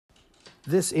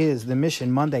This is the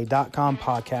MissionMonday.com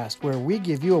podcast, where we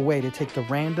give you a way to take the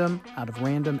random out of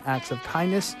random acts of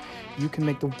kindness. You can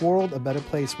make the world a better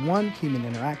place, one human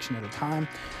interaction at a time.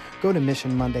 Go to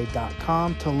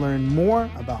MissionMonday.com to learn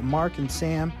more about Mark and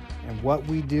Sam and what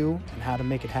we do and how to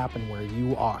make it happen where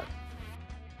you are.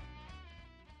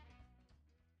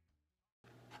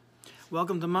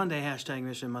 Welcome to Monday, hashtag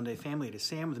Mission Monday family. It is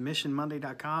Sam with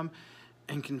MissionMonday.com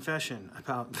and confession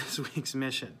about this week's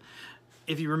mission.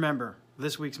 If you remember,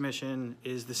 this week's mission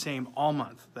is the same all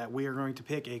month, that we are going to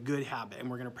pick a good habit and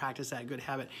we're going to practice that good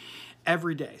habit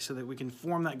every day so that we can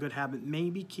form that good habit,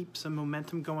 maybe keep some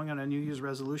momentum going on a New Year's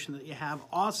resolution that you have.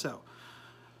 Also,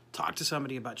 talk to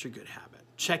somebody about your good habit.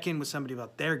 Check in with somebody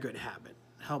about their good habit.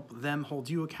 Help them hold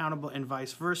you accountable and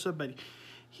vice versa. But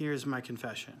here's my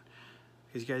confession.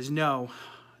 As you guys know,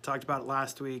 I talked about it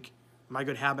last week. My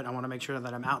good habit, I want to make sure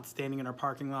that I'm out standing in our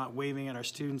parking lot, waving at our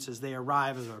students as they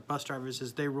arrive, as our bus drivers,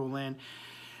 as they roll in.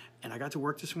 And I got to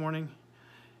work this morning,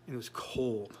 and it was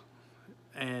cold.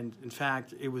 And in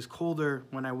fact, it was colder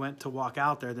when I went to walk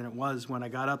out there than it was when I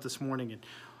got up this morning and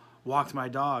walked my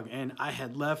dog. And I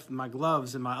had left my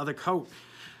gloves and my other coat.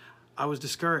 I was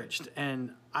discouraged.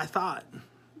 And I thought,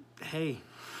 hey,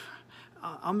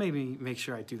 I'll maybe make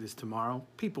sure I do this tomorrow.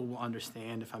 People will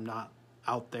understand if I'm not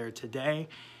out there today.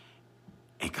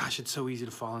 And gosh, it's so easy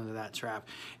to fall into that trap.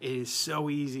 It is so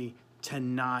easy to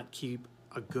not keep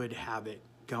a good habit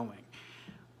going.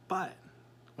 But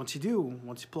once you do,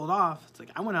 once you pull it off, it's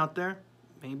like I went out there.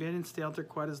 Maybe I didn't stay out there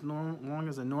quite as long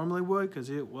as I normally would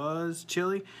because it was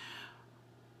chilly.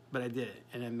 But I did it,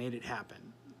 and I made it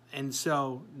happen. And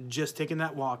so just taking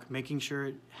that walk, making sure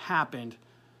it happened,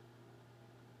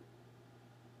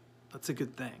 that's a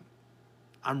good thing.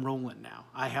 I'm rolling now.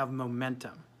 I have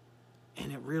momentum.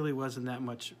 And it really wasn't that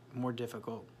much more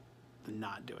difficult than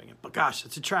not doing it. But gosh,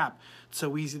 it's a trap. It's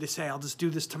so easy to say, I'll just do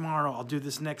this tomorrow. I'll do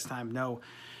this next time. No,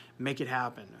 make it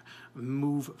happen.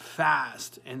 Move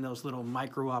fast in those little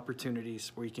micro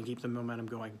opportunities where you can keep the momentum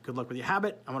going. Good luck with your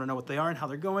habit. I want to know what they are and how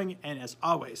they're going. And as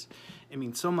always, it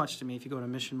means so much to me if you go to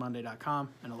missionmonday.com.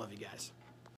 And I love you guys.